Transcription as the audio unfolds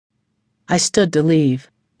I stood to leave.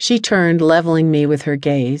 She turned, leveling me with her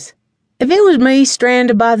gaze. If it was me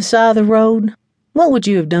stranded by the side of the road, what would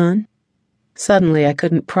you have done? Suddenly I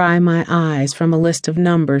couldn't pry my eyes from a list of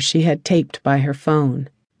numbers she had taped by her phone.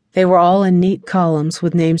 They were all in neat columns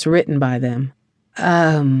with names written by them.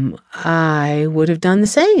 I would have done the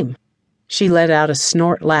same. She let out a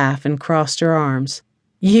snort laugh and crossed her arms.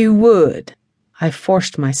 You would. I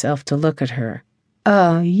forced myself to look at her.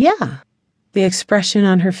 Yeah. The expression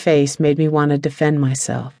on her face made me want to defend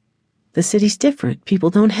myself. The city's different. People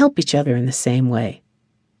don't help each other in the same way.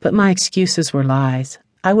 But my excuses were lies.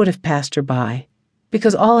 I would have passed her by,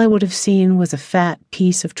 because all I would have seen was a fat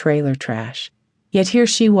piece of trailer trash. Yet here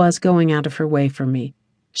she was going out of her way for me.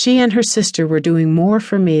 She and her sister were doing more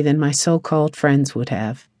for me than my so-called friends would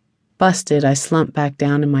have. Busted, I slumped back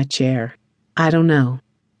down in my chair. I don't know.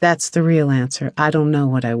 That's the real answer. I don't know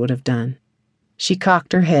what I would have done. She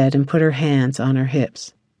cocked her head and put her hands on her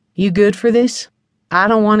hips. You good for this? I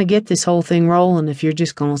don't want to get this whole thing rolling if you're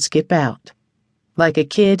just going to skip out. Like a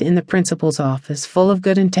kid in the principal's office, full of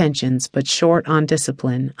good intentions but short on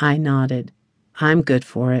discipline, I nodded. I'm good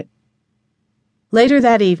for it. Later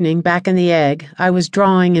that evening, back in the egg, I was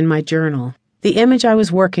drawing in my journal. The image I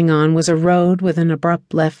was working on was a road with an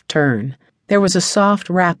abrupt left turn. There was a soft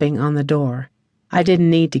rapping on the door. I didn't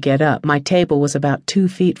need to get up. My table was about 2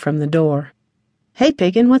 feet from the door. Hey,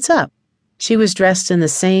 Piggin, what's up? She was dressed in the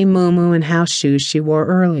same muumuu and house shoes she wore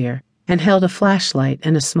earlier, and held a flashlight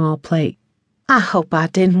and a small plate. I hope I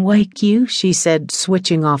didn't wake you, she said,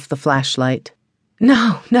 switching off the flashlight.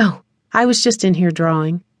 No, I was just in here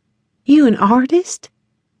drawing. You an artist?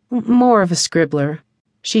 More of a scribbler.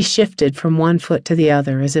 She shifted from one foot to the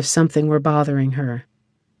other as if something were bothering her.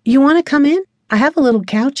 You want to come in? I have a little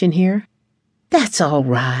couch in here. That's all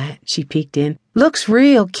right, she peeked in. Looks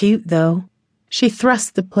real cute, though. She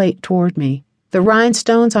thrust the plate toward me. The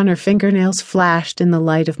rhinestones on her fingernails flashed in the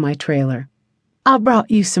light of my trailer. I brought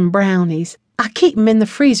you some brownies. I keep 'em in the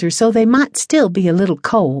freezer so they might still be a little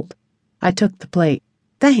cold. I took the plate.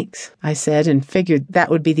 Thanks, I said, and figured that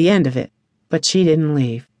would be the end of it. But she didn't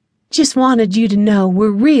leave. Just wanted you to know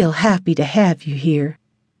we're real happy to have you here.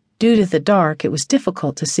 Due to the dark, it was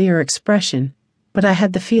difficult to see her expression, but I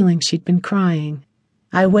had the feeling she'd been crying.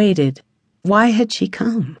 I waited. Why had she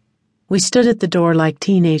come? We stood at the door like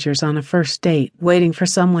teenagers on a first date, waiting for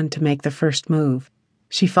someone to make the first move.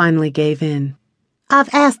 She finally gave in.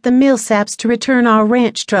 I've asked the Millsaps to return our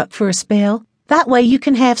ranch truck for a spell. That way you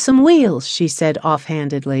can have some wheels, she said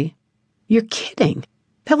offhandedly. You're kidding.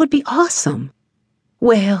 That would be awesome.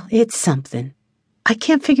 Well, it's something. I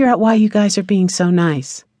can't figure out why you guys are being so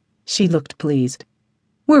nice. She looked pleased.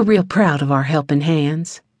 We're real proud of our helping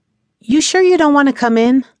hands. You sure you don't want to come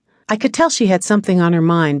in? I could tell she had something on her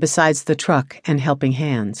mind besides the truck and helping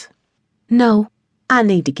hands. No, I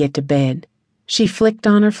need to get to bed. She flicked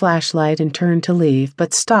on her flashlight and turned to leave,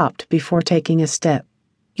 but stopped before taking a step.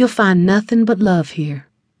 You'll find nothing but love here.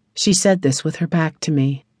 She said this with her back to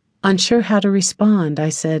me. Unsure how to respond, I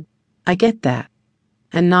said, I get that,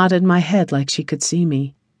 and nodded my head like she could see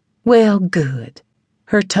me. Well, good.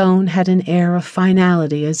 Her tone had an air of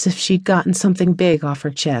finality, as if she'd gotten something big off her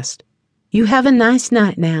chest. You have a nice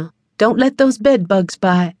night now. Don't let those bed bugs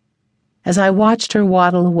bite. As I watched her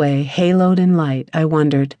waddle away, haloed in light, I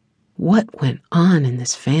wondered, what went on in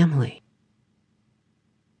this family?